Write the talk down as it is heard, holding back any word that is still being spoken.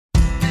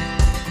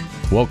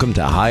Welcome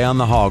to High on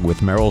the Hog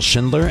with Merrill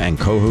Schindler and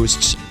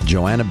co-hosts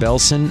Joanna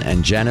Belson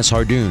and Janice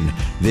Hardoon.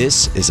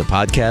 This is a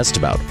podcast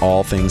about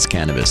all things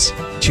cannabis.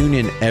 Tune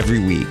in every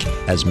week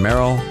as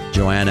Merrill,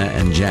 Joanna,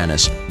 and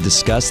Janice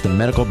discuss the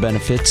medical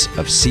benefits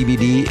of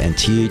CBD and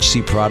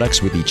THC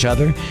products with each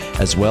other,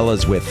 as well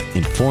as with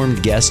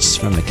informed guests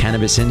from the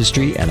cannabis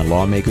industry and the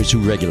lawmakers who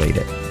regulate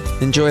it.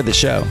 Enjoy the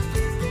show.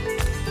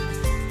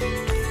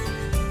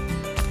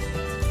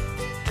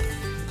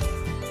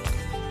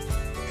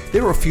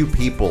 There are a few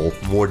people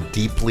more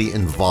deeply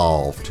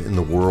involved in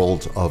the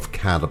world of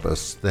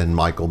cannabis than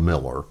Michael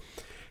Miller.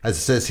 As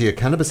it says here,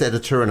 cannabis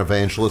editor and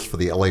evangelist for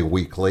the LA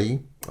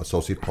Weekly,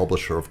 associate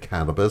publisher of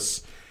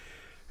Cannabis,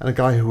 and a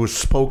guy who has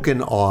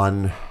spoken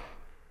on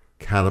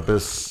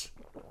cannabis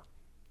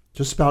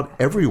just about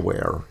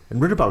everywhere, and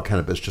written about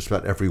cannabis just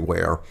about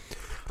everywhere,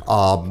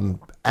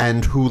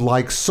 and who,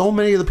 like so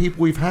many of the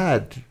people we've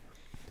had,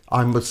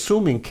 I'm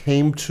assuming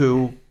came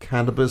to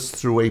cannabis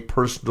through a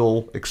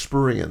personal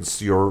experience,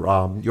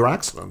 your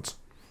accident.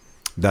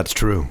 That's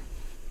true.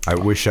 I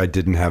wish I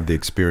didn't have the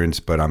experience,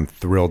 but I'm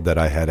thrilled that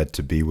I had it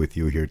to be with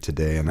you here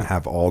today and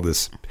have all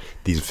these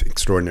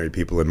extraordinary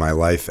people in my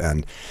life,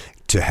 and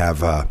to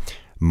have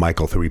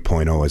Michael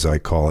 3.0, as I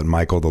call it,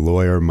 Michael the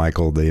lawyer,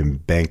 Michael the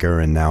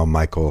banker, and now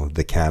Michael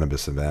the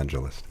cannabis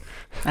evangelist.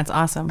 That's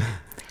awesome.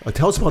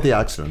 Tell us about the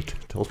accident.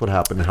 Tell us what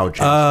happened and how it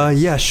changed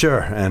things. Yeah, sure.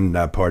 And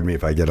pardon me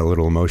if I get a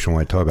little emotional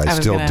when I talk about it. I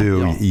still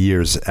do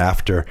years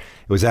after. It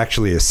was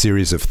actually a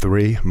series of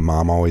 3.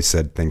 Mom always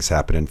said things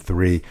happen in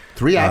 3.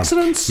 3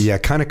 accidents? Yeah,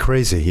 kind of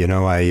crazy. You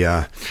know,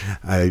 I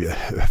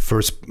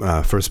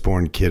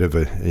firstborn kid of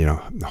a,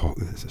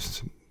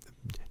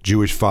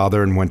 Jewish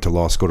father, and went to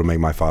law school to make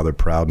my father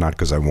proud, not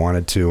because I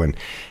wanted to, and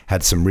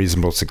had some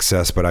reasonable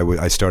success. But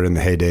I started in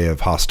the heyday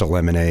of hostile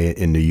M&A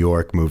in New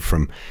York, moved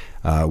from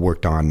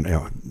worked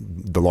on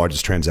the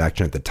largest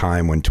transaction at the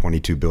time when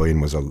 $22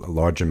 billion was a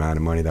large amount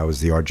of money. That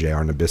was the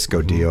RJR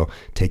Nabisco deal,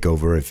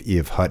 takeover of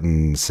Eve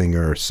Hutton,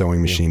 Singer,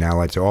 Sewing Machine,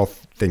 Allied, so all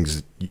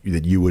things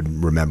that you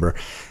would remember.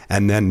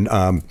 And then,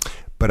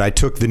 but I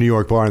took the New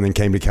York bar and then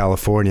came to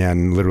California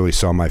and literally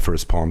saw my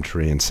first palm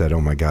tree and said,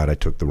 oh my God, I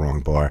took the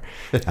wrong bar.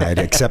 I had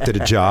accepted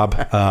a job.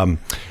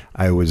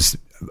 I was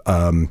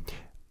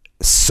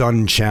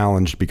sun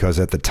challenged because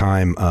at the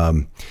time,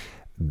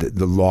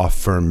 the law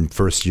firm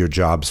first year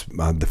jobs,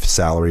 the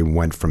salary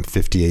went from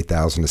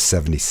 $58,000 to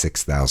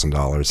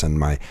 $76,000,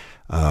 and I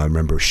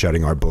remember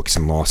shutting our books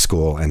in law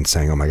school and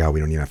saying, "Oh my God, we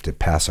don't even have to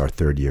pass our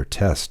 3rd year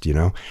test," you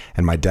know.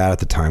 And my dad at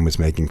the time was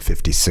making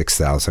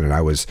 $56,000, and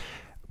I was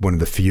one of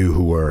the few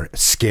who were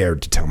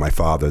scared to tell my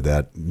father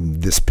that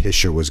this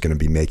pisher was going to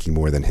be making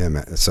more than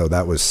him. So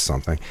that was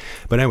something.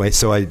 But anyway,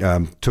 so I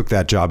took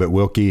that job at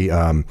Wilkie.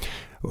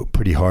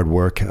 Pretty hard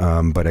work,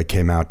 but I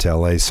came out to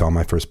LA, saw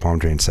my first palm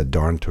tree, and said,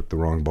 darn, took the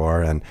wrong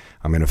bar, and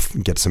I'm going to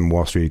get some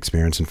Wall Street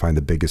experience and find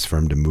the biggest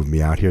firm to move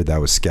me out here.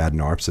 That was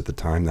Skadden Arps at the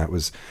time. That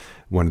was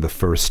one of the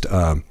first,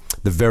 the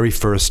very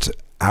first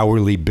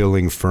hourly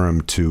billing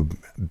firm to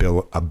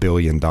bill $1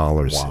 billion.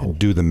 Wow.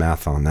 Do the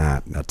math on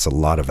that. That's a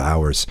lot of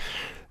hours.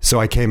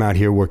 So I came out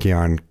here working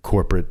on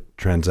corporate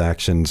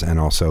transactions and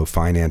also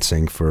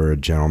financing for a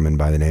gentleman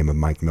by the name of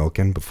Mike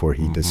Milken before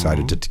he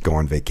decided to go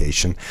on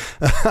vacation.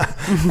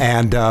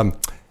 And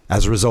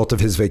as a result of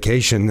his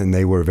vacation, and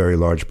they were a very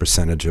large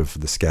percentage of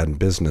the Skadden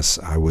business,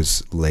 I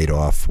was laid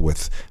off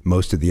with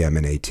most of the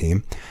M&A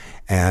team.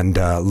 And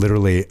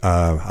literally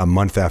a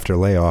month after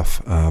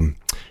layoff,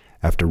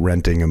 after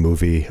renting a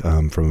movie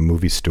from a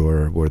movie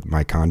store where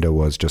my condo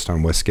was just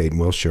on Westgate in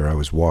Wilshire, I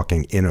was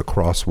walking in a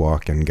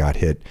crosswalk and got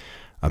hit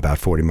about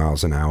 40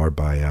 miles an hour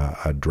by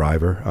a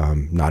driver,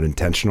 not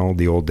intentional.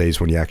 The old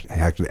days when you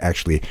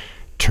actually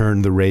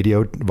turned the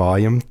radio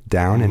volume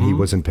down and he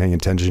wasn't paying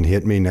attention,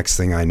 hit me. Next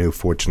thing I knew,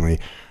 fortunately,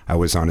 I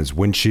was on his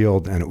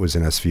windshield and it was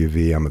an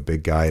SUV. I'm a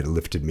big guy. It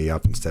lifted me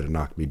up instead of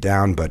knocking me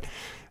down, but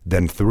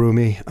then threw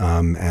me,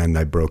 and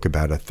I broke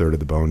about 1/3 of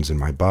the bones in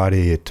my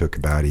body. It took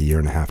about 1.5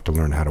 years to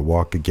learn how to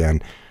walk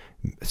again.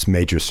 It's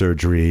major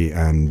surgery,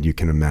 and you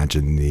can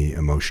imagine the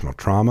emotional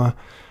trauma.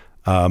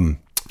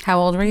 How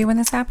old were you when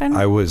this happened?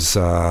 I was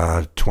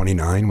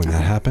 29 when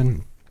that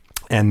happened.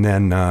 And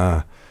then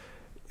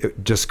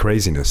just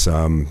craziness.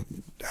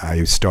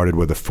 I started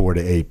with a 4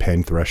 to 8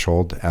 pain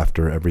threshold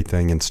after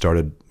everything and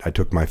I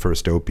took my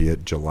first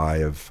opiate July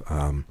of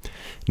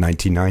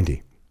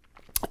 1990.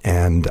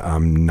 And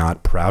I'm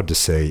not proud to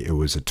say it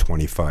was a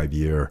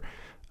 25-year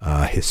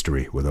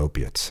history with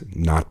opiates,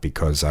 not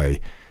because I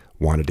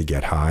wanted to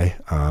get high,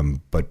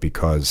 but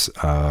because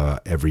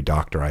every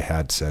doctor I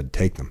had said,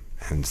 take them.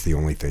 And it's the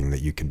only thing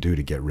that you can do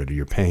to get rid of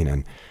your pain.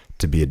 And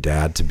to be a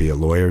dad, to be a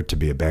lawyer, to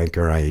be a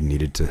banker, I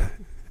needed to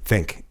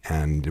think.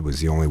 And it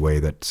was the only way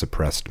that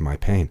suppressed my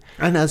pain.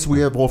 And as we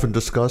have often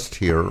discussed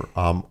here,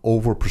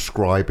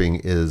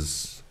 overprescribing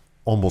is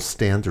almost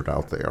standard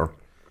out there.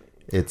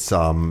 It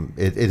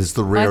is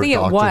the rare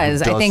doctor who doesn't. I think it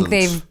was. I think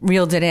they've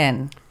reeled it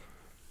in.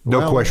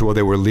 No question. Well,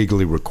 they were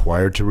legally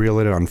required to reel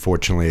it in.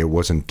 Unfortunately, it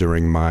wasn't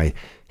during my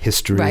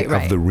history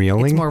of the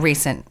reeling. It's more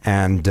recent.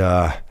 And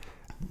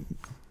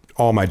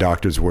all my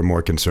doctors were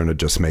more concerned with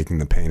just making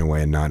the pain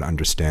away and not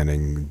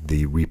understanding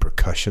the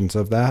repercussions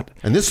of that.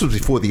 And this was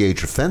before the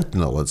age of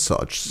fentanyl and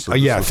such. So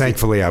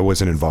thankfully I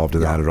wasn't involved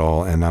in that at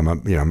all. And I'm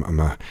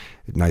a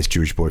nice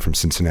Jewish boy from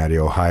Cincinnati,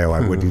 Ohio.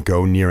 I wouldn't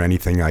go near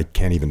anything I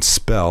can't even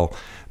spell.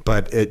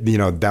 But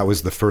that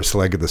was the first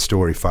leg of the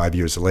story. 5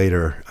 years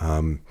later,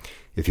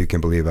 if you can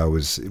believe,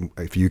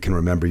 if you can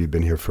remember, you've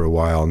been here for a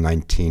while,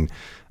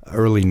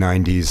 early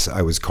 90s,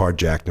 I was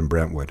carjacked in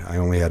Brentwood. I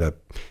only had a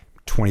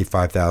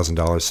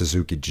 $25,000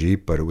 Suzuki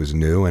Jeep, but it was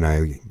new, and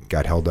I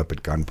got held up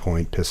at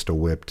gunpoint, pistol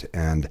whipped,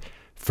 and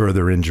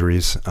further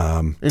injuries.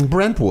 In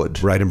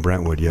Brentwood? Right in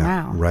Brentwood,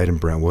 yeah. Wow. Right in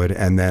Brentwood.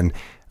 And then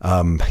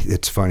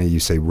it's funny you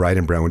say right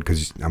in Brentwood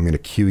because I'm going to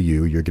cue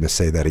you. You're going to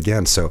say that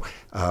again. So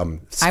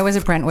I was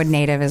a Brentwood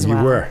native as well.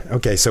 You were.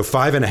 Okay, so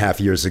 5.5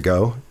 years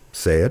ago,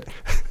 say it.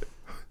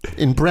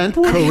 In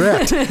Brentwood?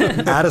 Correct.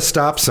 At a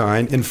stop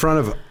sign in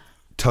front of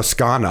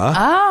Toscana.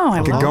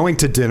 Oh, going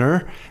to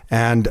dinner,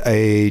 and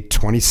a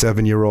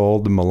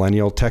 27-year-old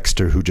millennial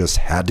texter who just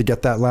had to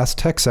get that last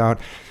text out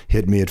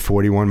hit me at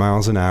 41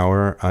 miles an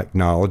hour,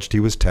 acknowledged he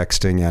was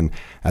texting, and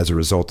as a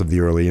result of the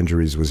early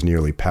injuries was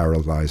nearly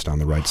paralyzed on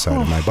the right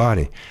side of my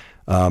body.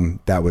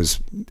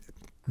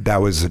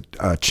 That was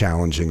a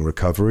challenging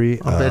recovery.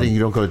 I'm betting you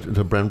don't go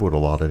to Brentwood a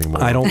lot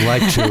anymore. I don't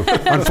like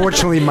to.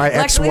 Unfortunately, my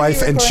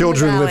ex-wife and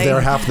children live there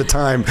half the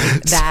time.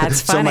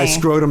 That's so funny. my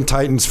scrotum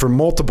tightens for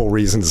multiple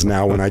reasons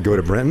now when I go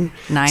to Brenton.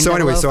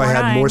 So I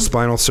had more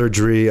spinal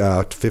surgery,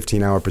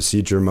 15-hour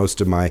procedure.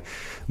 Most of my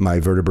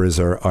vertebrae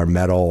are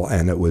metal,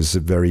 and it was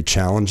very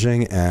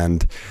challenging.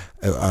 And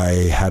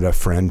I had a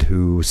friend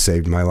who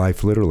saved my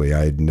life, literally.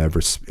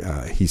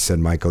 He said,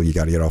 Michael, you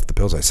got to get off the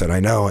pills. I said, I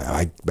know,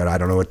 but I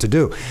don't know what to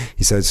do.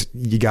 He says,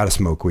 you got to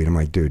smoke weed. I'm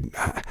like, dude,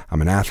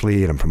 I'm an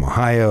athlete. I'm from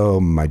Ohio.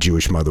 My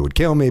Jewish mother would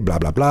kill me, blah,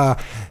 blah,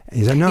 blah.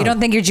 He said, no. You don't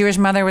think your Jewish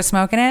mother was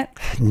smoking it?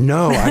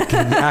 No,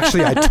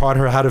 actually, I taught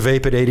her how to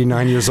vape at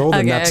 89 years old,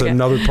 and that's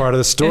another part of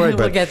the story.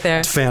 We'll get there.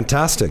 It's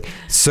fantastic.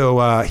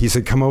 So he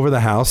said, come over to the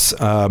house.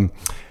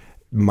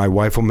 My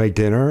wife will make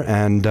dinner,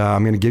 and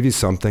I'm going to give you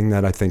something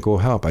that I think will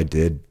help. I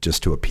did,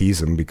 just to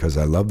appease him because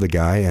I love the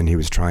guy, and he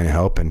was trying to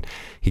help. And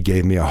he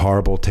gave me a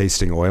horrible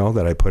tasting oil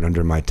that I put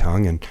under my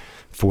tongue. And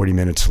 40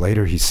 minutes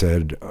later, he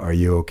said, are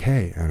you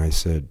okay? And I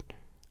said,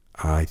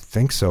 I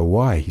think so.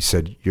 Why? He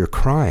said, you're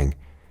crying.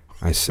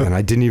 I said, and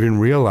I didn't even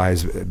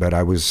realize that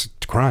I was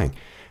crying.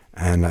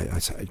 And I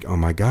said, oh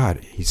my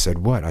God. He said,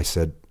 what? I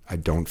said, I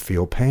don't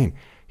feel pain.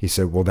 He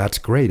said, well, that's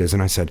great, isn't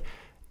it? I said,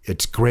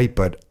 it's great,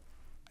 but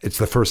it's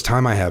the first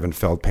time I haven't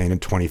felt pain in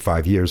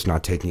 25 years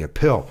not taking a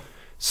pill.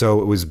 So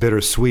it was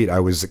bittersweet. I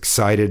was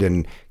excited,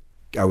 and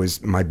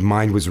my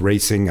mind was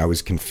racing. I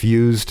was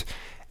confused,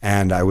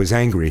 and I was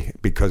angry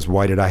because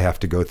why did I have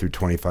to go through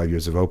 25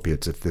 years of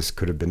opiates if this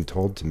could have been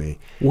told to me?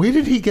 Where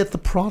did he get the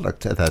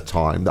product at that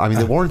time? I mean,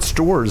 there weren't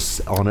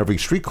stores on every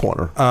street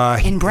corner.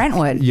 In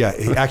Brentwood. Yeah,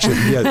 actually,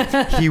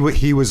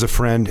 he was a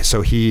friend.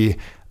 So he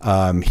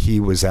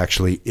was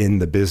actually in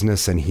the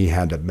business, and he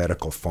had a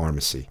medical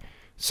pharmacy.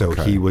 So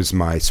he was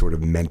my sort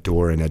of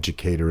mentor and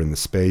educator in the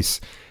space,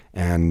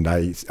 and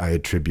I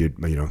attribute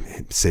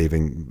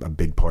saving a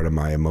big part of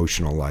my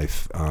emotional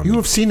life. You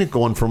have seen it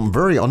going from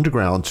very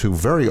underground to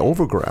very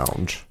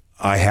overground.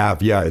 I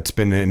have, yeah. It's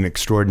been an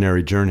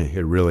extraordinary journey.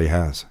 It really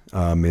has.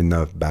 In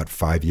the about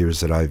 5 years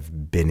that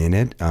I've been in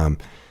it,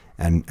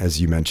 and as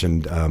you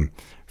mentioned,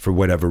 for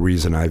whatever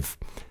reason, I've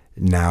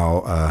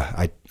now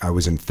I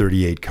was in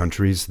 38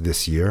 countries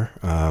this year,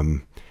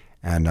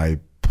 and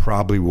I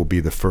probably will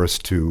be the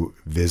first to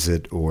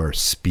visit or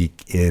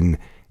speak in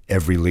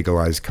every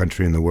legalized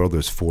country in the world.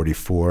 There's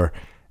 44.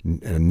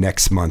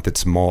 Next month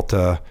it's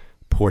Malta,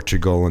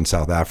 Portugal, and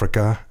South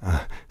Africa.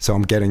 So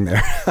I'm getting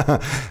there.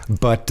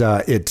 But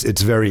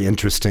it's very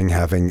interesting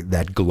having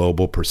that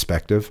global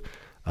perspective,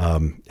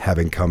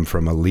 having come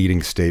from a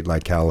leading state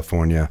like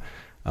California,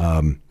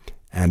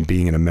 and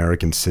being an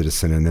American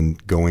citizen, and then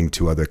going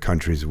to other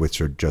countries which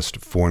are just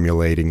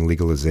formulating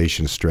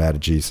legalization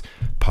strategies,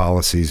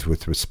 policies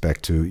with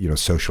respect to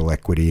social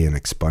equity and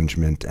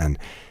expungement,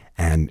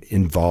 and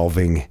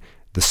involving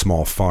the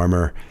small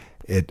farmer.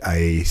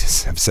 I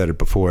have said it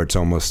before, it's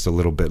almost a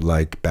little bit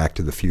like Back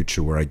to the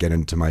Future, where I get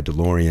into my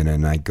DeLorean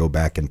and I go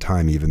back in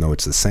time, even though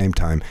it's the same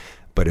time,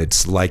 but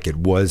it's like it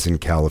was in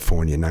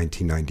California in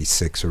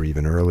 1996 or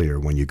even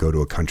earlier, when you go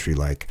to a country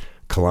like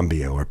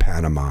Colombia or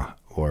Panama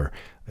or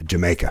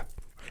Jamaica.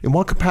 In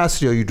what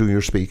capacity are you doing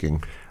your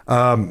speaking?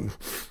 In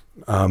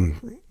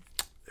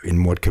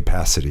what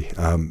capacity?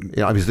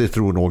 Is it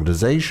through an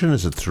organization?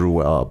 Is it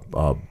through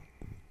a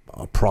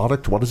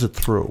product? What is it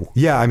through?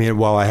 Yeah, I mean,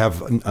 well, I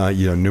have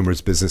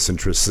numerous business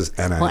interests,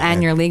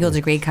 and your legal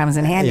degree comes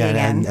in handy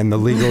again. And the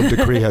legal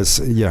degree has.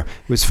 Yeah,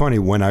 it was funny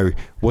when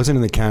wasn't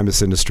in the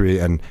cannabis industry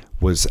and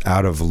was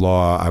out of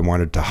law, I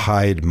wanted to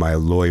hide my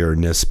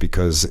lawyerness,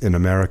 because in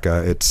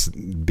America, it's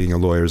being a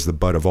lawyer is the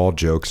butt of all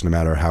jokes, no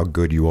matter how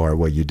good you are at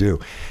what you do.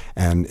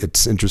 And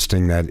it's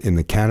interesting that in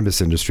the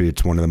cannabis industry,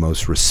 it's one of the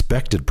most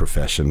respected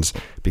professions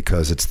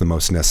because it's the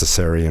most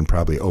necessary and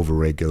probably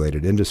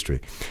overregulated industry.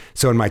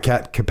 So in my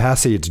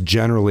capacity, it's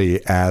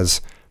generally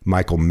as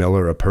Michael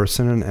Miller, a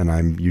person, and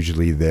I'm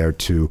usually there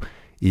to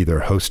either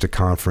host a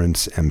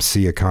conference,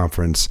 MC a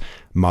conference,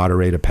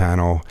 moderate a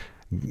panel,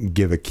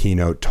 give a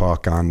keynote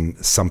talk on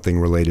something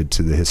related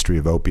to the history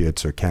of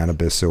opiates or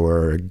cannabis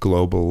or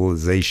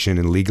globalization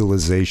and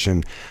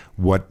legalization,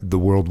 what the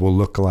world will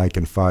look like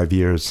in 5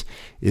 years,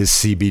 is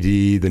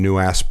CBD the new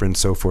aspirin,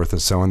 so forth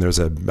and so on. There's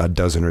a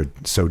dozen or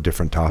so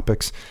different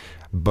topics,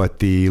 but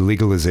the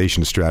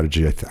legalization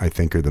strategy I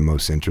think are the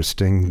most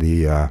interesting.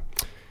 The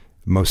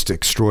most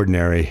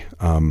extraordinary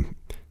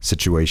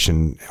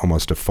situation,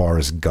 almost a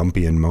Forrest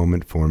Gumpian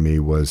moment for me,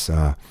 was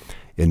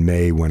in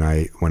May when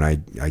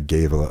I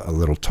gave a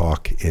little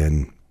talk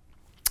in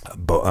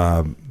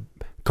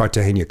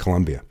Cartagena,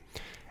 Colombia,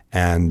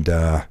 and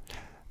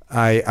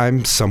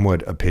I'm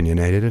somewhat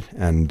opinionated,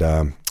 and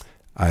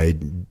I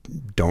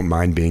don't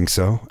mind being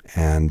so,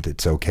 and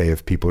it's okay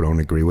if people don't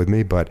agree with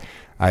me, but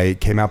I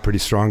came out pretty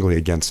strongly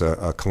against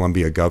a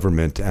Colombia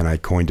government, and I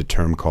coined a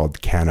term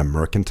called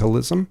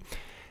canna-mercantilism,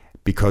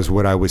 because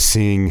what I was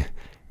seeing,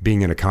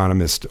 being an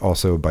economist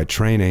also by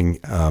training,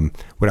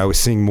 what I was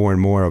seeing more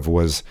and more of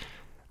was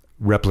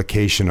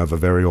replication of a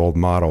very old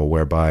model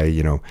whereby,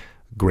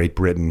 Great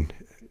Britain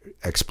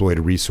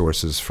exploited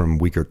resources from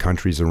weaker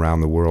countries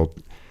around the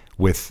world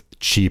with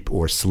cheap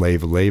or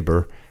slave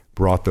labor,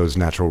 brought those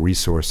natural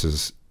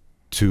resources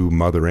to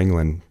Mother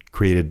England,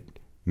 created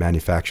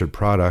manufactured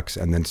products,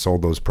 and then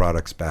sold those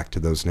products back to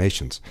those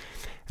nations.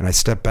 And I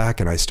stepped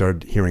back and I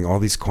started hearing all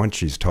these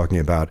countries talking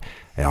about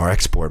our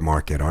export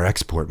market, our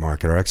export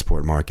market, our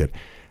export market,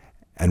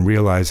 and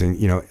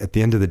realizing, at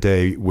the end of the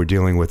day, we're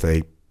dealing with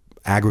a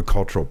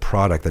agricultural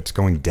product that's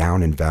going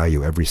down in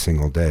value every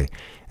single day.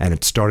 And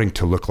it's starting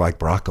to look like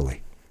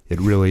broccoli. It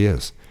really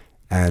is.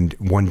 And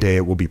one day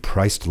it will be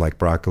priced like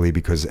broccoli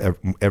because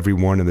every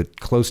one of the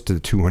close to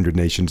 200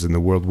 nations in the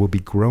world will be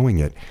growing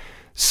it.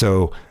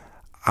 So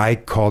I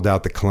called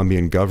out the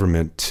Colombian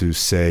government to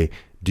say,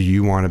 do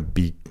you want to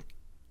be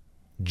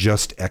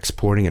just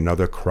exporting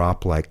another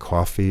crop like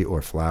coffee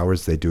or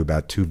flowers? They do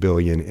about 2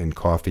 billion in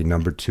coffee,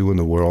 number 2 in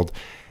the world.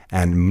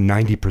 And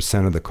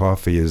 90% of the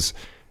coffee is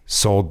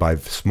sold by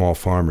small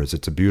farmers.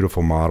 It's a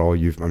beautiful model.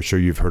 I'm sure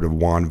you've heard of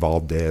Juan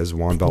Valdez.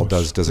 Juan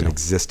Valdez doesn't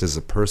exist as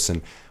a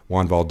person.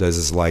 Juan Valdez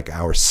is like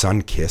our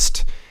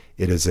Sunkist.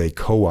 It is a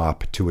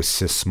co-op to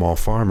assist small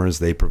farmers.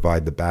 They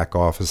provide the back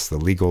office, the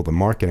legal, the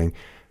marketing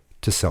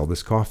to sell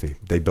this coffee.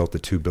 They built a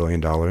 $2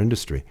 billion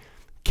industry.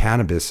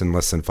 Cannabis in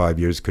less than 5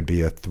 years could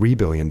be a $3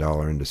 billion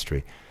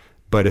industry.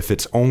 But if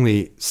it's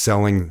only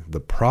selling the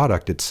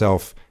product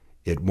itself,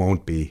 it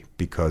won't be,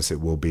 because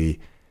it will be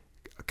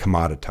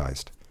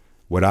commoditized.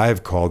 What I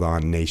have called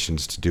on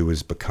nations to do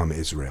is become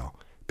Israel,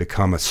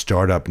 become a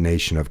startup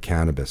nation of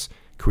cannabis,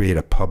 create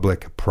a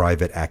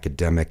public-private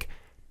academic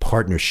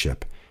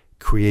partnership,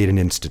 create an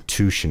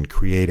institution,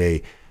 create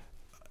a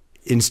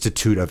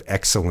institute of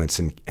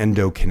excellence in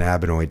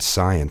endocannabinoid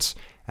science,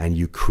 and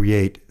you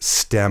create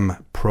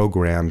STEM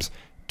programs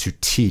to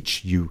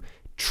teach. You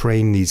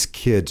train these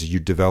kids,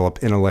 you develop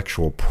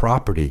intellectual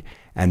property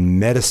and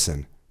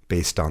medicine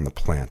based on the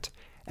plant,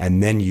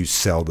 and then you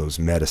sell those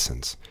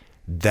medicines.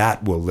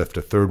 That will lift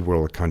a third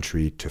world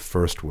country to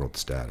first world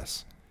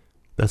status.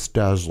 That's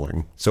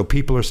dazzling. So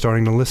people are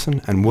starting to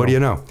listen, and what do you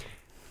know?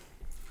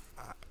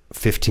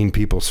 15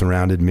 people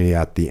surrounded me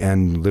at the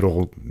end,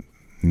 little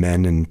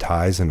men in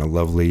ties and a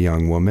lovely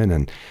young woman,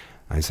 and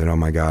I said, oh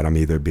my God, I'm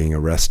either being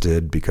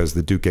arrested because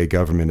the Duque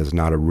government is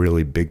not a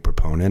really big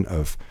proponent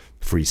of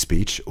free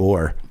speech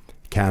or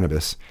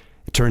cannabis.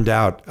 It turned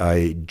out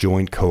a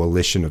joint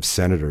coalition of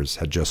senators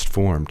had just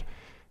formed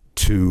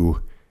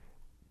to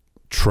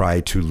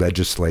try to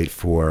legislate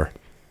for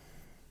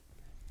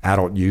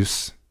adult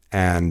use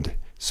and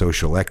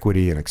social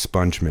equity and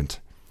expungement.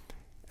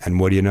 And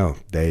what do you know?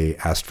 They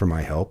asked for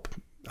my help.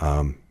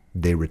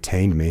 They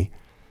retained me,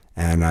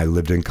 and I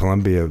lived in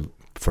Colombia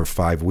for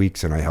 5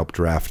 weeks, and I helped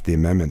draft the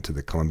amendment to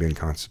the Colombian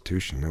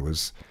Constitution. It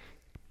was,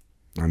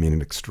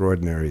 an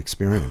extraordinary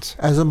experience.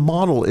 As a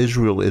model,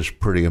 Israel is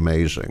pretty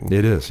amazing.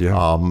 It is, yeah.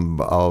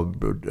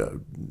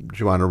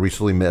 Joanna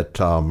recently met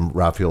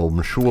Raphael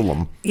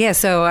Mechoulam. Yeah,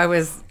 so I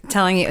was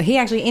telling you, he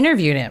actually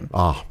interviewed him.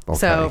 Ah, okay.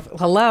 So,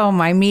 hello,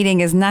 my meeting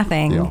is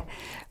nothing. Yeah.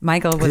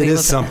 Michael was It able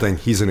is something.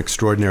 He's an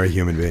extraordinary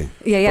human being.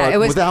 Yeah, But it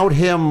was. without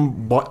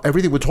him,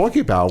 everything we're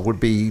talking about would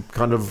be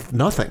kind of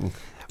nothing.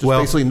 Just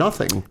basically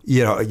nothing.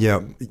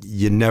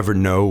 You never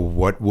know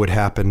what would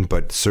happen,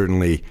 but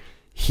certainly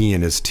he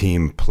and his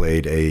team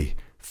played a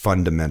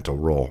fundamental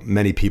role.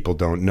 Many people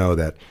don't know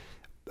that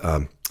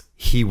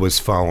he was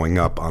following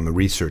up on the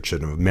research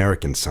of an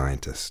American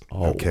scientist.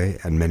 Oh. Okay,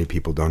 and many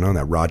people don't know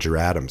that. Roger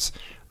Adams,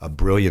 a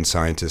brilliant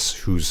scientist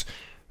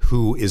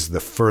who is the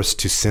first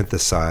to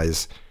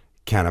synthesize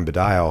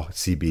cannabidiol,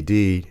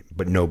 CBD,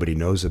 but nobody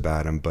knows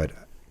about him. But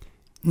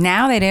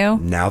Now they do.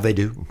 now they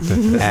do.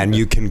 And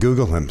you can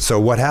Google him. So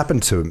what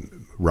happened to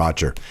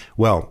Roger?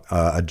 Well,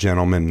 a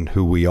gentleman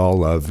who we all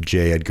love,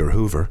 J. Edgar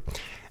Hoover,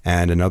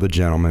 and another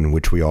gentleman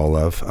which we all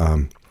love,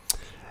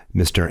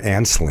 Mr.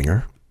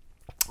 Anslinger,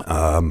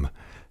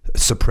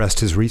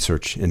 suppressed his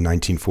research in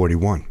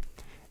 1941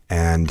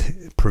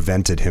 and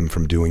prevented him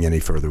from doing any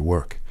further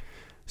work.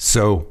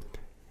 So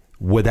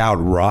without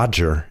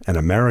Roger, an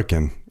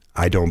American,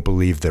 I don't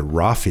believe that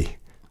Rafi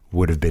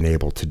would have been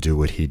able to do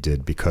what he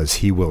did, because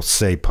he will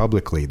say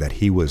publicly that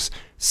he was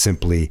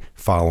simply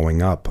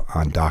following up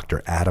on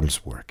Dr.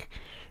 Adams' work.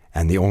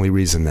 And the only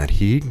reason that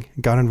he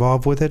got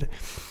involved with it,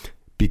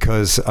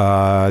 because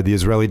the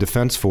Israeli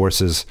Defense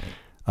Forces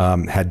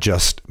had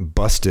just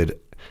busted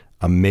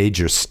a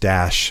major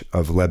stash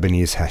of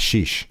Lebanese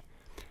hashish.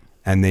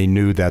 And they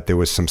knew that there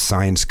was some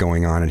science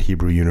going on at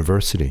Hebrew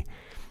University.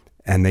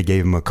 And they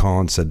gave him a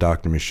call and said,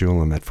 Dr.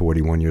 Meshulam, at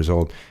 41 years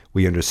old,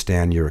 we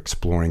understand you're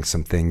exploring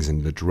some things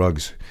in the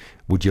drugs.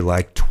 Would you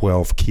like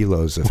 12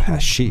 kilos of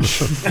hashish?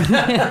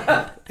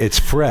 It's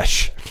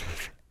fresh.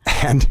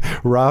 And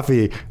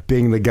Rafi,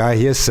 being the guy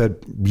he is, said,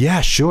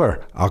 yeah,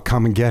 sure, I'll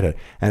come and get it.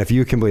 And if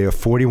you can believe, a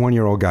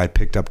 41-year-old guy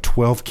picked up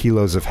 12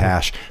 kilos of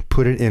hash,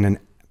 put it in a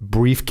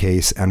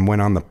briefcase, and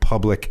went on the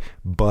public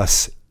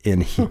bus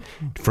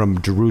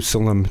from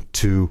Jerusalem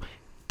to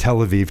Tel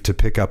Aviv to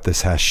pick up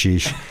this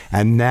hashish,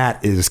 and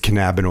that is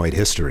cannabinoid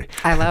history.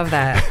 I love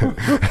that.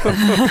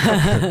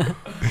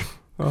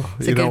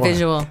 It's a good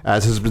visual.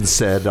 As has been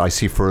said, I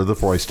see further,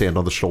 for I stand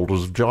on the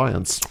shoulders of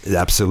giants.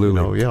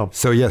 Absolutely. Yeah.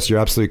 So yes, you're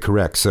absolutely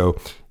correct. So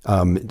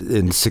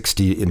in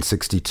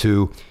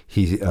 62,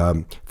 he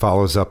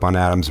follows up on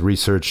Adams'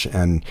 research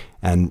and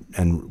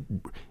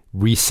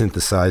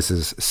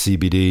resynthesizes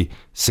CBD.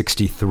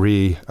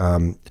 63,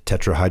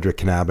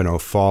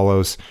 tetrahydrocannabinol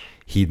follows.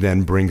 He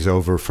then brings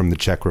over from the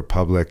Czech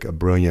Republic a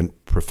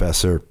brilliant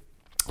professor,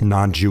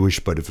 non-Jewish,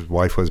 but his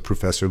wife was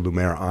Professor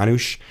Lumer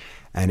Anush.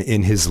 And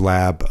in his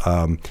lab,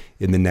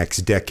 in the next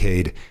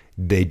decade,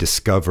 they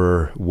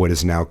discover what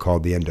is now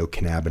called the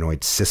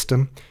endocannabinoid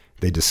system.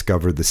 They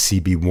discover the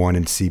CB1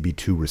 and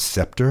CB2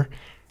 receptor.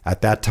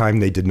 At that time,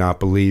 they did not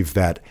believe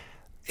that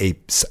a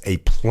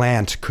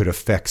plant could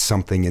affect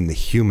something in the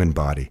human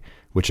body,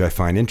 which I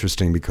find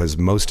interesting because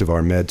most of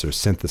our meds are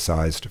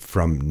synthesized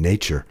from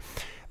nature.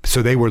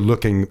 So they were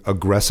looking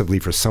aggressively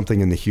for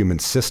something in the human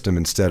system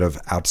instead of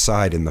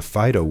outside in the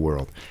phyto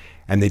world.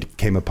 And they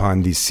came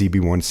upon these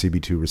CB1,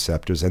 CB2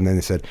 receptors. And then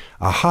they said,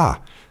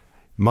 aha,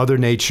 Mother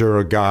Nature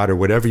or God or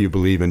whatever you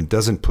believe in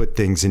doesn't put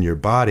things in your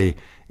body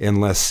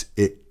unless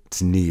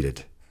it's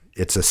needed.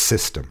 It's a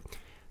system.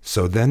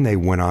 So then they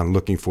went on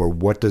looking for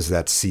what does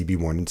that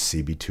CB1 and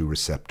CB2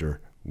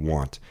 receptor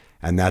want?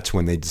 And that's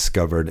when they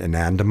discovered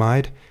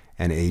anandamide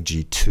and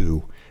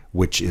AG2,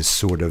 which is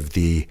sort of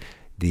the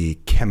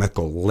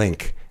chemical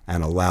link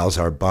and allows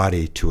our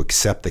body to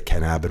accept the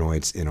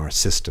cannabinoids in our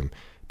system.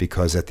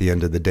 Because at the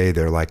end of the day,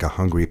 they're like a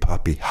hungry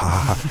puppy,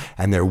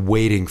 and they're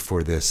waiting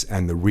for this.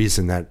 And the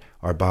reason that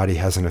our body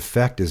has an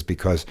effect is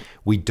because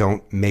we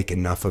don't make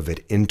enough of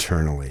it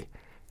internally.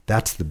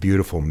 That's the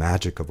beautiful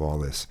magic of all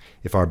this.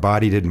 If our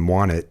body didn't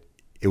want it,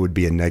 it would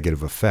be a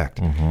negative effect.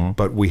 Mm-hmm.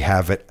 But we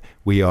have it.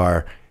 We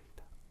are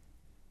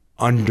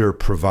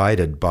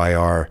under-provided by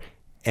our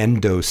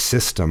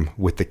endosystem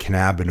with the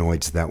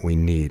cannabinoids that we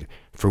need.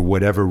 For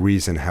whatever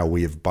reason, how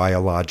we have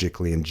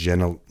biologically and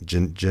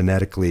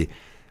genetically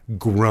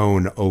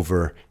grown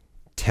over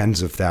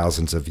tens of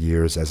thousands of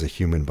years as a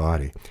human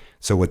body.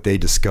 So what they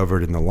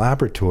discovered in the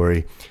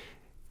laboratory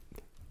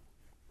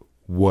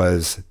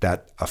was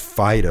that a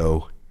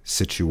phyto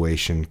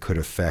situation could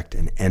affect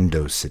an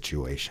endo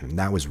situation. And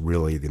that was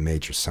really the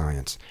major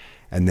science.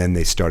 And then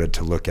they started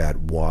to look at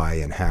why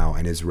and how.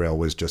 And Israel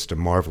was just a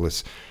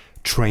marvelous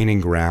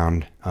training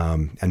ground.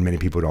 And many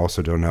people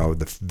also don't know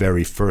the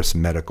very first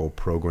medical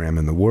program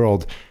in the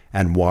world.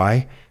 And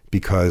why?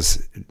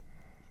 Because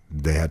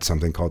they had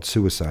something called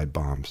suicide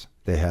bombs.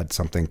 They had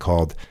something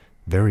called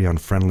very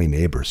unfriendly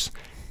neighbors.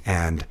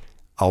 And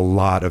a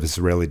lot of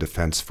Israeli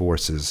Defense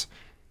Forces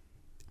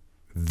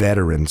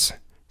veterans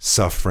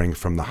suffering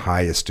from the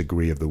highest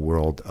degree of the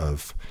world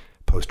of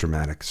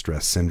post-traumatic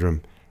stress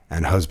syndrome,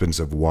 and husbands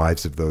of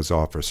wives of those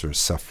officers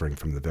suffering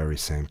from the very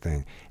same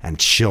thing, and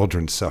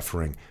children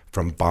suffering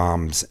from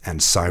bombs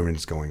and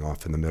sirens going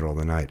off in the middle of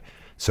the night.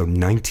 So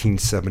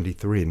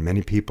 1973, and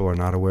many people are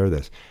not aware of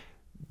this,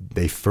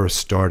 they first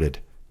started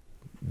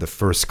the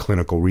first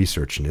clinical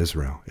research in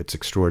Israel. It's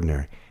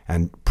extraordinary.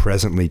 And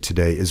presently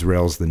today,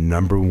 Israel's the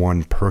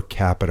 #1 per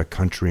capita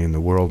country in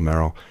the world,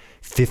 Merrill.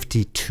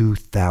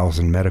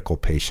 52,000 medical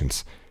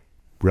patients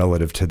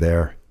relative to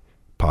their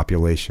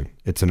population.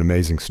 It's an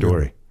amazing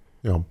story.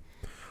 Yeah.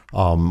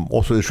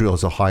 Also, Israel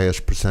has the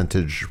highest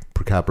percentage,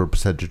 per capita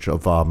percentage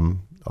of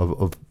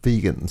of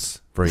vegans,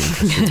 very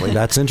interestingly.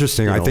 That's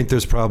interesting. I think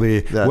there's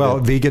probably,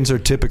 vegans are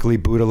typically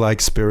Buddha-like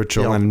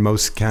spiritual, and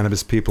most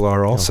cannabis people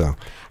are also.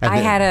 I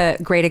had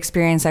a great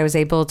experience. I was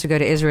able to go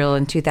to Israel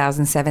in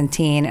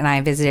 2017, and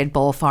I visited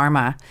Bol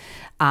Pharma,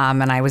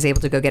 and I was able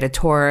to go get a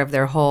tour of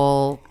their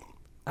whole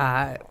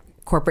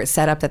corporate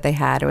setup that they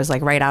had. It was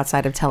like right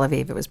outside of Tel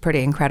Aviv. It was pretty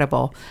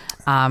incredible.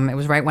 It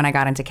was right when I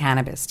got into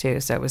cannabis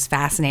too. So it was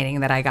fascinating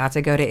that I got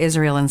to go to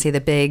Israel and see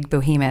the big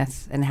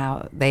behemoth and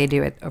how they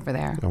do it over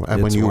there.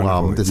 And when you,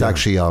 there's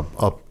actually a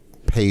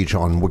page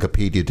on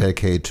Wikipedia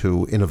dedicated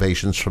to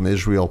innovations from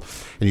Israel,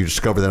 and you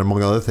discover that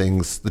among other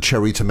things, the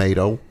cherry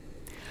tomato.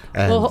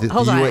 Well,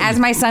 hold on. As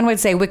my son would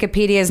say,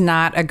 Wikipedia is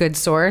not a good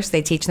source.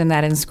 They teach them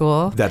that in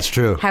school. That's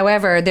true.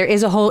 However, there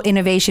is a whole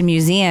innovation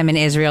museum in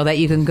Israel that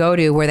you can go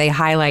to where they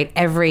highlight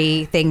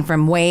everything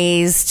from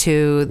Waze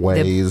to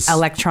the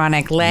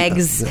electronic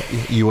legs.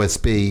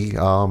 USB.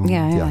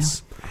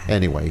 Yes.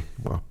 Anyway,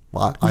 well,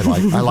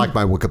 I like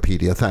my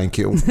Wikipedia. Thank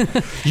you.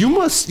 You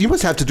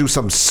must have to do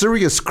some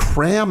serious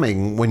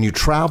cramming when you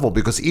travel,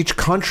 because each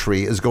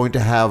country is going to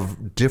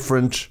have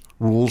different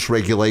rules,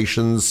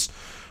 regulations,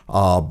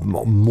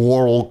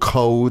 moral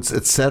codes,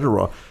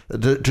 etc.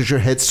 Does your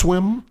head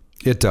swim?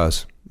 It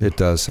does.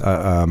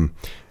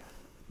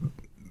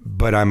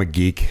 But I'm a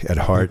geek at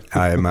heart.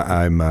 I'm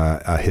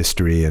a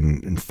history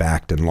and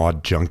fact and law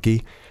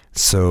junkie.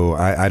 So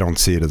I don't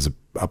see it as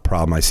a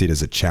problem. I see it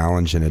as a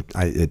challenge, and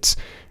it's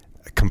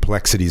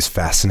complexities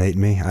fascinate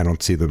me. I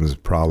don't see them as a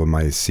problem.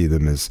 I see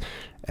them as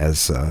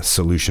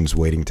solutions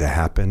waiting to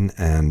happen,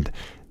 and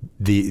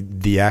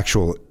the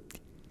actual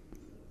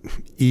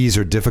ease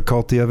or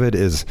difficulty of it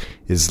is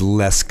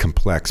less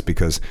complex,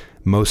 because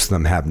most of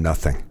them have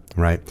nothing,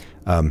 right?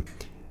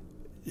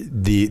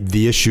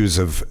 The issues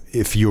of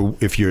if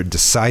you're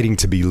deciding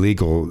to be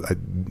legal,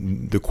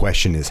 the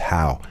question is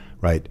how,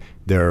 right?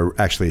 There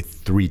are actually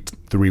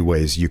three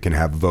ways you can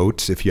have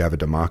votes if you have a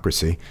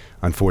democracy.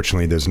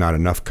 Unfortunately, there's not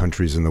enough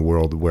countries in the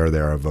world where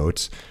there are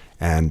votes,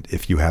 and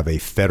if you have a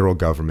federal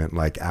government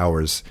like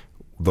ours,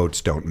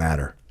 votes don't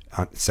matter,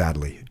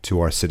 sadly, to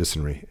our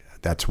citizenry.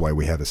 That's why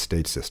we have a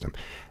state system.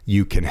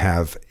 You can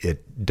have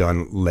it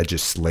done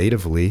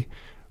legislatively,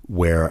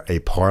 where a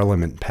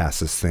parliament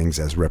passes things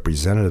as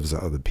representatives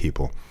of the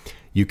people.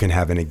 You can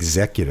have an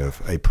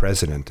executive, a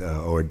president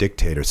or a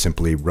dictator,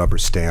 simply rubber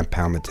stamp,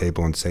 pound the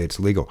table, and say it's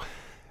legal.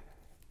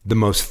 The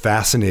most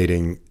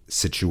fascinating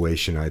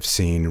situation I've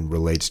seen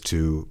relates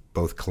to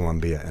both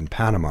Colombia and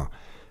Panama,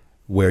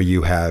 where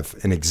you have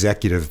an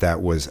executive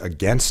that was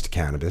against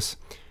cannabis,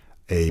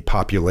 a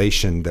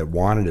population that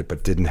wanted it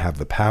but didn't have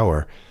the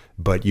power,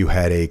 but you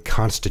had a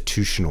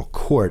constitutional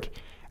court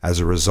as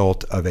a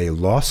result of a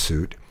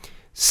lawsuit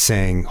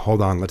saying,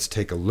 hold on, let's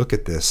take a look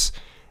at this.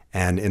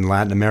 And in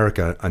Latin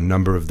America, a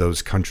number of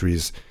those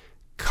countries'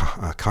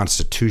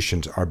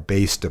 constitutions are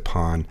based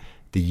upon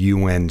the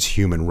UN's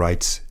human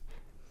rights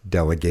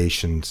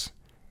delegations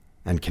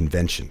and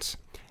conventions.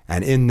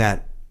 And in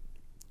that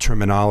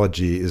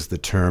terminology is the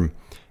term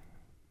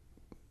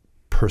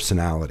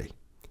personality.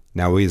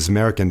 Now, we as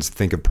Americans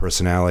think of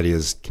personality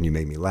as, can you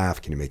make me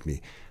laugh? Can you make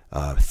me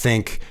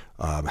think?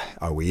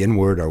 Are we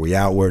inward? Are we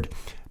outward?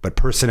 But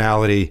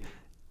personality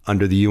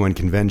under the UN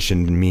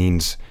Convention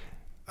means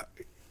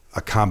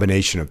a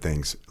combination of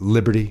things: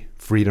 liberty,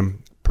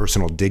 freedom,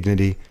 personal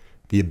dignity,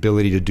 the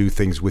ability to do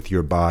things with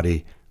your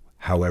body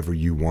however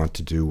you want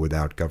to do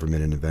without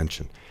government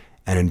intervention.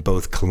 And in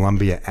both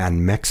Colombia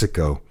and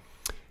Mexico,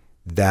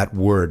 that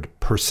word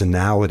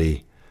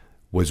personality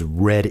was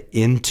read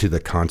into the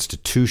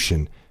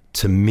Constitution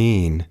to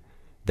mean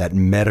that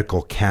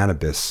medical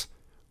cannabis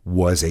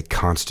was a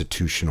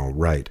constitutional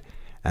right.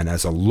 And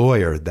as a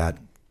lawyer, that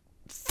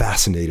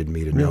fascinated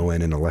me to no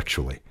end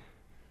intellectually.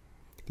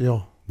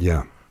 Yeah.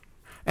 Yeah.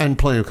 And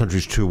plenty of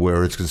countries, too,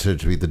 where it's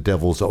considered to be the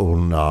devil's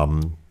own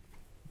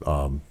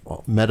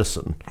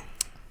medicine,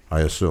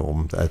 I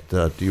assume.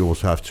 That you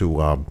also have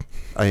to,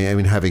 I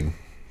mean, having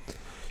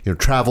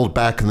traveled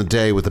back in the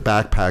day with the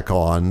backpack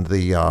on,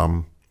 the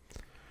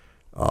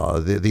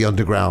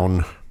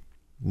underground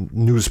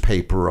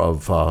newspaper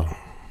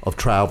of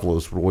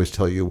travelers would always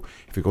tell you,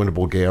 if you're going to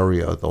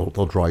Bulgaria,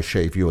 they'll dry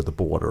shave you at the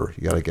border.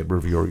 You got to get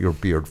rid of your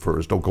beard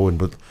first. Don't go in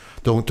with,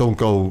 don't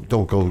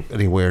go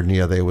anywhere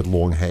near there with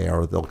long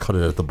hair. They'll cut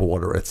it at the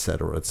border, et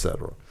cetera, et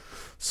cetera.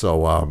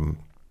 So,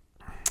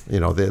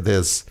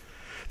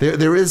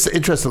 there is,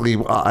 interestingly,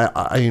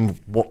 I mean,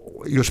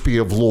 you're speaking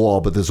of law,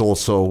 but there's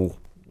also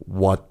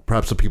what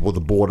perhaps the people at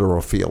the border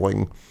are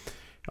feeling.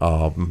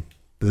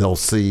 They'll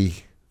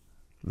see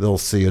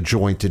a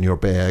joint in your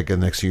bag,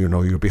 and next thing you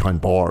know, you're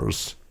behind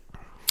bars.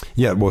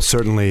 Yeah, well,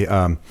 certainly,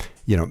 the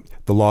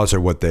laws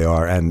are what they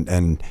are,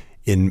 and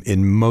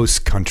in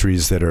most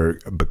countries that are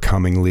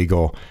becoming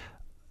legal,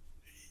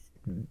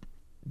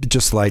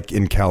 just like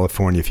in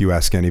California, if you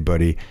ask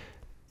anybody,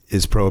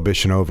 is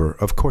prohibition over?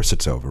 Of course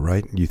it's over,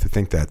 right? You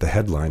think that the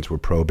headlines were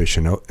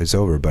prohibition is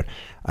over, but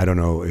I don't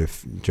know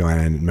if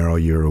Joanna and Merrill,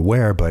 you're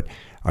aware, but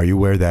are you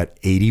aware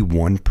that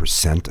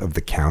 81% of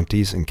the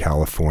counties in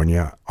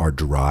California are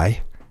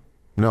dry?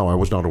 No, I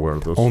was not aware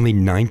of this. Only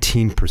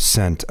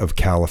 19% of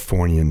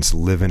Californians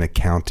live in a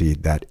county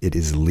that it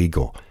is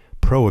legal.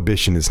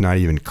 Prohibition is not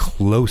even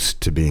close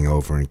to being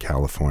over in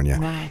California.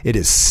 Wow. It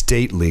is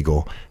state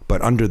legal,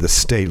 but under the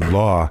state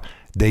law,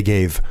 they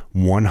gave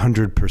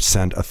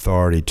 100%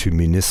 authority to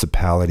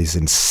municipalities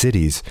and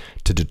cities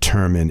to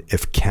determine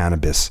if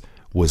cannabis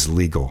was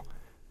legal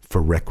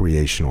for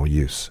recreational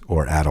use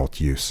or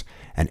adult use.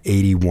 And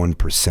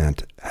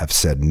 81% have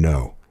said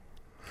no.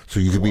 So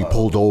you could be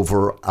pulled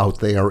over out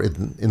there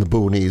in the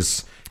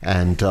boonies,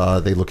 and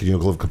they look at your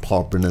glove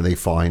compartment and they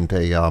find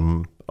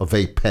a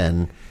vape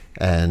pen,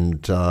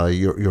 and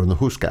you're in the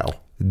hoosegow.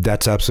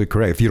 That's absolutely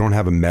correct. If you don't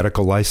have a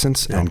medical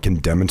license and can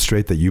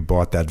demonstrate that you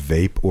bought that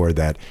vape or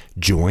that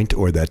joint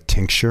or that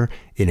tincture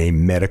in a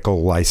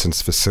medical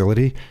licensed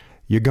facility,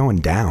 you're going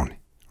down,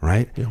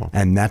 right? Yeah.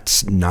 And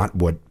that's not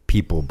what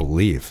people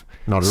believe.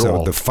 Not at so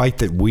all. The fight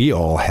that we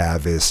all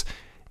have is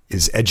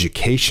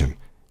education,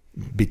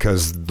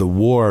 because the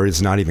war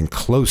is not even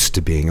close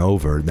to being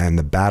over, and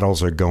the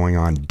battles are going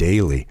on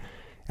daily,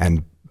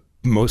 and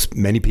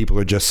many people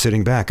are just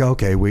sitting back.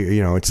 Okay,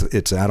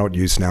 it's adult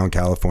use now in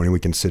California. We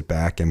can sit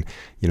back and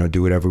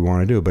do whatever we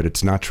want to do, but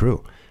it's not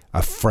true.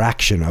 A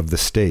fraction of the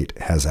state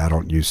has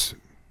adult use.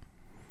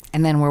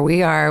 And then where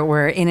we are,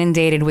 we're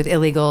inundated with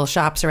illegal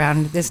shops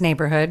around this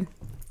neighborhood,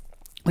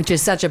 which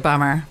is such a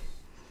bummer.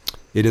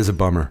 It is a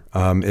bummer.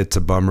 It's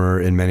a bummer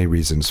in many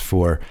reasons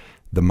for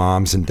the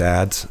moms and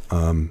dads,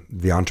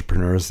 the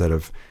entrepreneurs that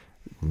have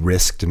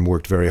risked and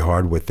worked very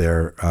hard with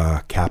their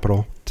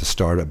capital to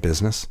start a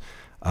business,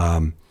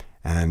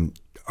 and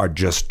are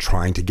just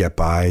trying to get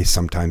by,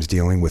 sometimes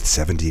dealing with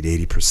 70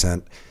 to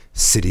 80%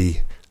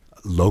 city,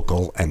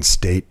 local, and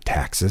state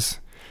taxes,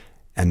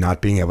 and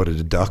not being able to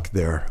deduct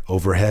their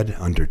overhead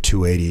under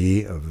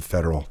 280E of the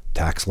federal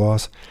tax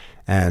laws.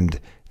 And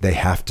they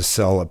have to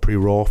sell a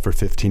pre-roll for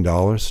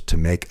 $15 to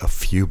make a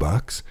few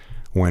bucks,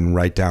 when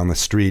right down the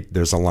street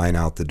there's a line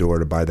out the door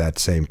to buy that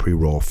same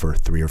pre-roll for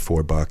 $3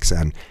 or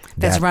 $4, and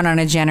that's run on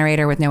a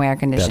generator with no air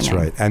conditioning. That's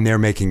right, and they're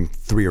making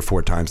 3 or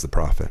 4 times the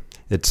profit.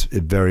 It's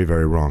very,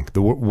 very wrong.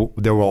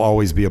 There will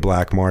always be a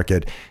black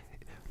market.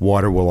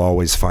 Water will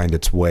always find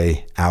its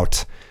way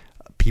out.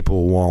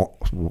 People will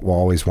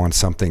always want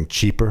something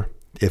cheaper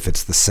if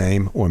it's the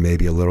same or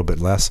maybe a little bit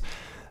less.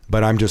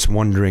 But I'm just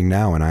wondering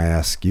now, and I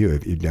ask you,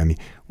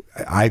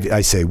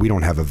 I say we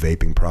don't have a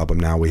vaping problem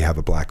now. We have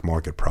a black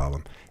market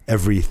problem.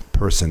 Every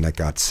person that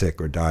got sick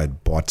or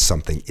died bought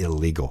something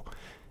illegal.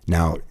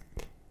 Now,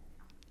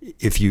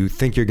 if you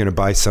think you're going to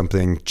buy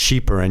something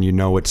cheaper and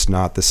it's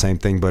not the same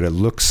thing, but it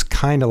looks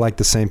kind of like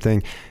the same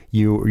thing,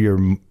 you're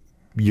going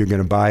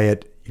to buy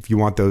it. If you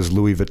want those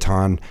Louis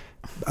Vuitton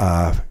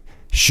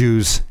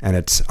shoes and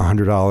it's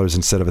 $100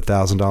 instead of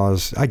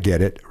 $1,000, I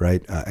get it,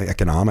 right?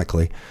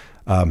 Economically.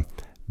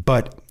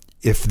 But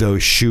if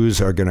those shoes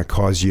are going to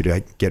cause you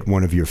to get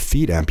one of your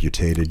feet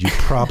amputated, you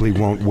probably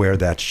won't wear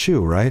that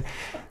shoe, right?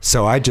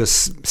 So I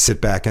just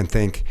sit back and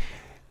think,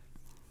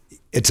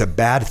 it's a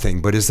bad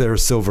thing, but is there a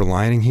silver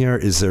lining here?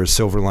 Is there a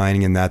silver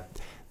lining in that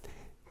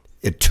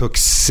it took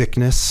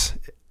sickness,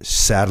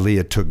 sadly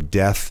it took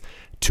death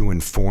to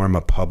inform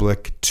a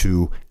public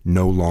to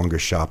no longer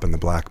shop in the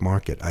black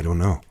market? I don't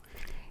know.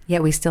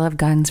 Yet we still have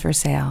guns for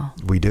sale.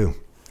 We do.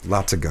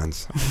 Lots of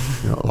guns.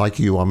 Like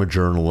you, I'm a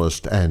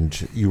journalist,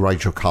 and you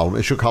write your column.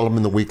 Is your column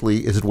in the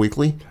weekly? Is it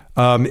weekly?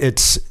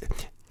 It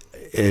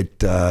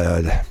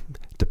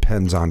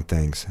depends on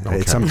things.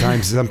 Okay.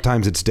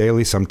 Sometimes it's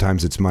daily,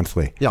 sometimes it's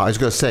monthly. Yeah, I was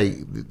going to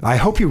say. I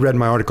hope you read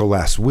my article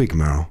last week,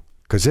 Merrill,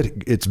 because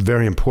it's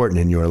very important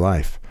in your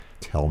life.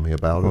 Tell me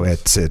about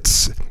it.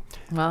 It's.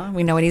 Well,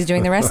 we know what he's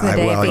doing the rest of the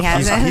day if he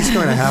hasn't. He's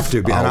going to have to,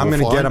 and I'm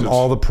going to get him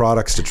all the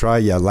products to try.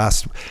 Yeah,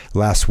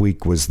 last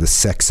week was the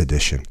sex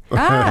edition.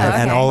 Okay.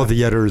 And all of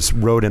the editors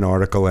wrote an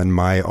article, and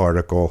my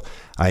article,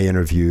 I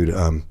interviewed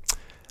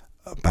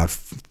about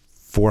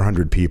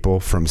 400 people,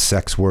 from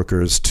sex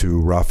workers to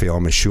Raphael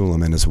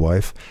Meshulam and his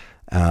wife.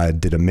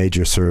 Did a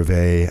major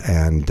survey,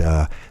 and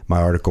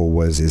my article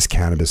was, "Is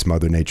cannabis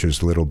Mother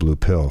Nature's little blue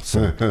pill?"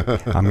 So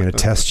I'm going to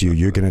test you.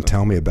 You're going to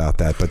tell me about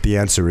that. But the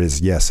answer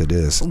is yes, it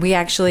is. We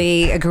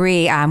actually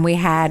agree. We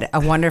had a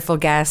wonderful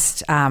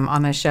guest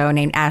on the show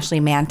named Ashley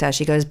Manta.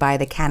 She goes by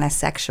the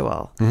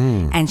Canisexual.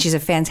 And she's a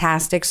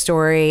fantastic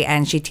story,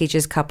 and she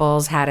teaches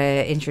couples how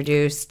to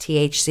introduce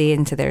THC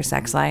into their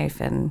sex life,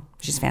 and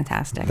she's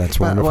fantastic. That's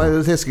wonderful. Well, I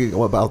was asking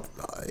about,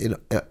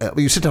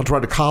 you sit down to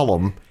write a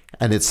column,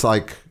 and it's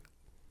like,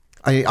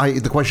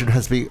 the question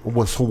has to be,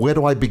 so where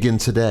do I begin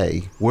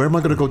today? Where am I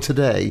going to go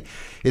today?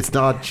 It's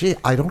not, gee,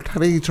 I don't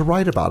have anything to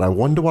write about. I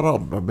wonder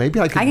maybe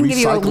I can give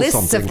you a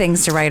list of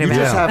things to write about.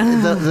 Just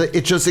have,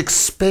 it just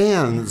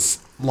expands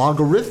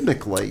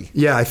logarithmically.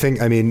 Yeah,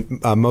 I mean,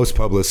 most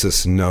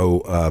publicists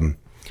know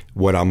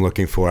what I'm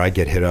looking for. I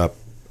get hit up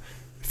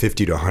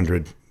 50 to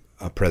 100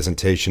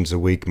 presentations a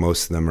week.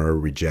 Most of them are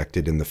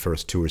rejected in the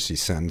first 2 or 3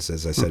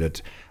 sentences. As I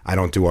said, I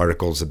don't do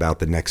articles about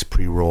the next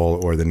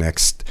pre-roll or the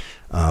next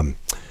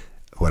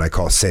what I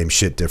call same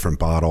shit, different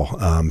bottle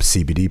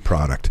CBD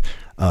product.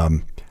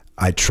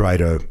 I try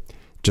to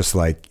just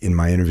like in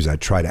my interviews, I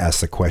try to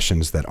ask the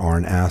questions that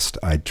aren't asked.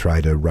 I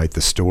try to write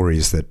the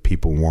stories that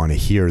people want to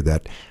hear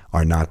that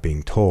are not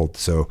being told.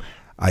 So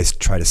I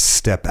try to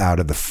step out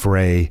of the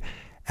fray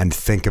and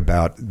think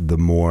about the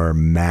more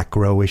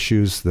macro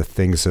issues, the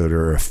things that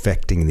are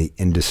affecting the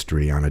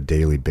industry on a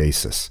daily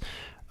basis.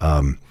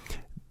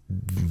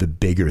 The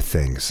bigger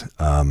things,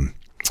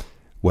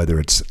 whether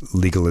it's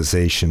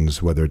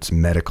legalizations, whether it's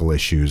medical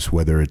issues,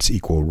 whether it's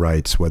equal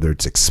rights, whether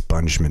it's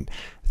expungement,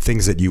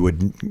 things that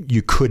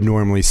you could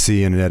normally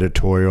see in an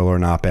editorial or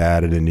an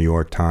op-ed in the New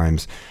York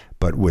Times,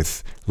 but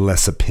with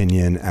less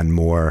opinion and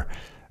more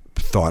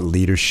thought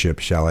leadership,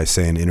 shall I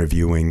say, in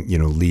interviewing,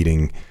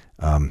 leading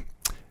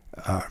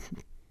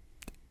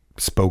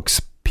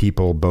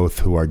spokespeople, both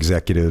who are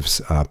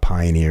executives,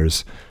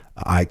 pioneers,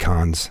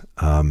 icons,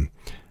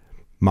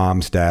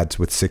 moms, dads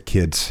with sick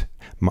kids,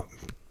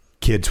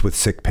 kids with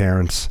sick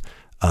parents,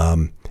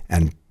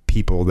 and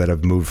people that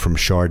have moved from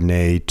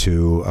Chardonnay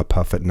to a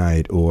puff at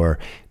night, or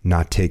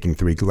not taking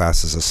 3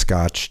 glasses of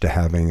scotch to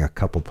having a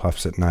couple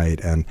puffs at night.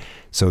 And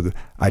so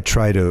I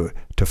try to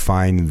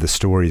find the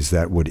stories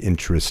that would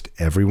interest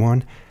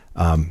everyone.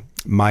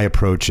 My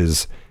approach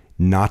is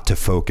not to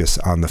focus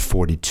on the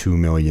 42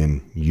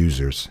 million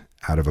users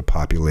out of a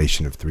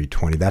population of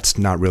 320. That's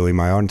not really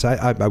my audience.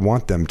 I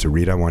want them to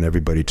read. I want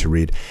everybody to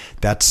read.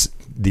 That's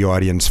the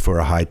audience for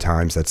a High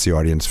Times. That's the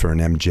audience for an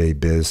MJ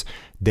Biz.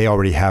 They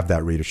already have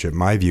that readership.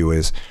 My view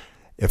is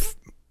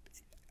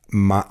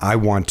I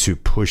want to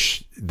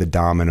push the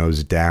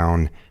dominoes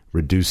down,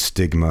 reduce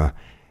stigma,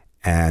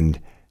 and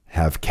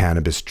have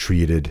cannabis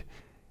treated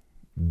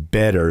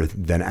better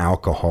than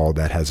alcohol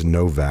that has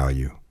no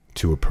value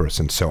to a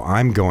person. So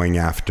I'm going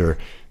after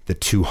the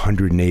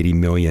 280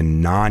 million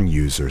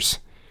non-users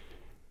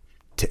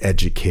to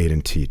educate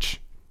and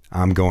teach.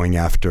 I'm going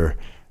after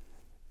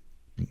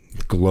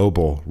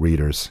global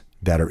readers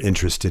that are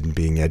interested in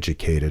being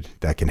educated,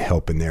 that can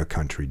help in their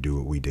country do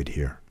what we did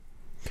here.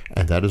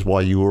 And that is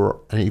why you were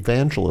an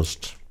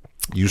evangelist.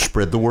 You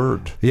spread the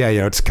word. Yeah,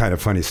 it's kind of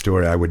a funny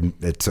story.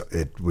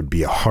 It would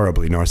be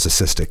horribly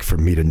narcissistic for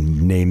me to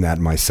name that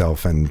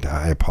myself, and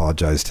I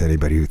apologize to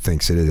anybody who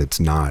thinks it is. It's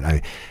not.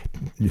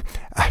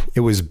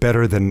 It was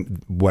better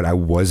than what I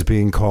was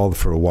being called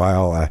for a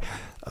while.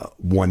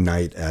 One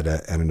night at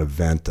an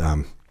event,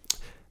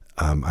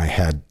 I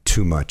had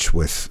too much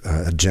with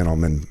a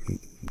gentleman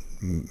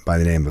by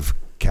the name of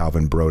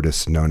Calvin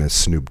Brodus, known as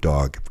Snoop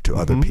Dogg to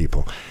other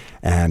people.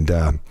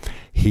 And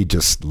he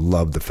just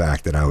loved the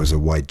fact that I was a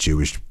white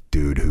Jewish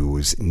dude who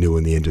was new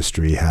in the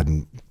industry,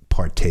 hadn't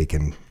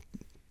partaken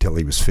till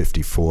he was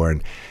 54.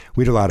 And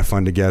we had a lot of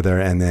fun together.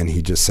 And then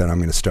he just said, I'm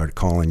going to start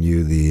calling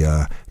you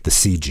the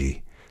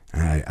CG.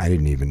 And I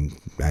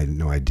had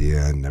no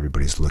idea. And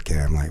everybody's looking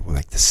at him like, well,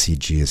 like the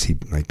CG, is he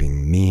like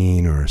being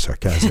mean or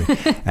sarcastic?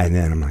 And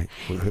then I'm like,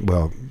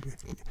 well,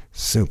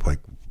 Snoop, like,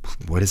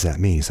 what does that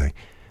mean? He's like,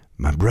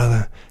 my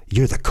brother,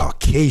 you're the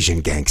Caucasian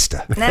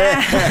gangster.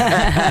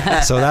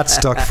 So that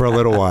stuck for a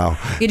little while.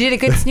 You did a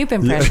good Snoop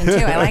impression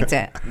too. I liked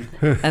it.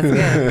 That's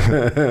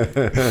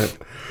good.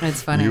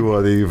 It's funny. You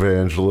are the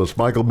evangelist.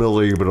 Michael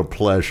Miller, you've been a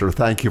pleasure.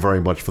 Thank you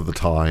very much for the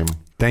time.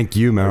 Thank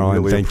you, Merrill,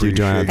 and thank you,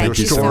 Joanna. Thank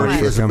you Your so story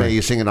much. is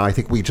amazing, and I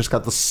think we just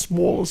got the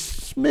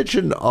smallest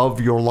smidgen of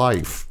your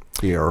life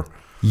here.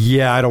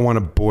 Yeah, I don't want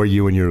to bore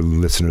you and your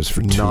listeners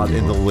for too long. Not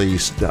in the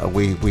least.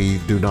 We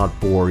do not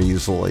bore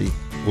easily.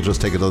 We'll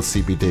just take another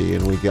CBD,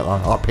 and we get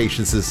our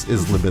patience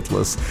is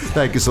limitless.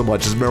 Thank you so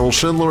much. It's Merrill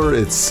Schindler.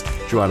 It's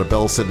Joanna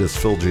Belson. It's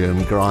Phil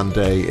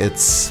Giangrande.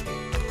 It's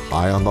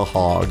High on the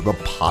Hog, the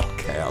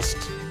podcast.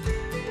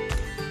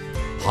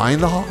 High on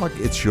the Hog,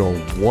 it's your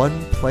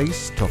one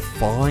place to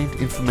find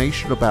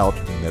information about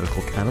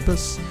medical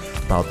cannabis,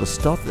 about the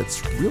stuff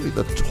that's really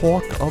the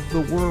talk of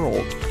the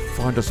world.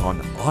 Find us on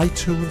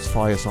iTunes,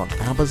 find us on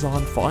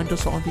Amazon, find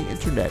us on the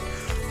internet.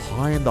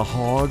 High on the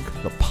Hog,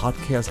 the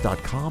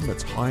podcast.com.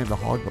 That's High on the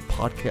Hog, the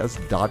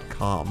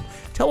podcast.com.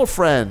 Tell a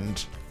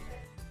friend.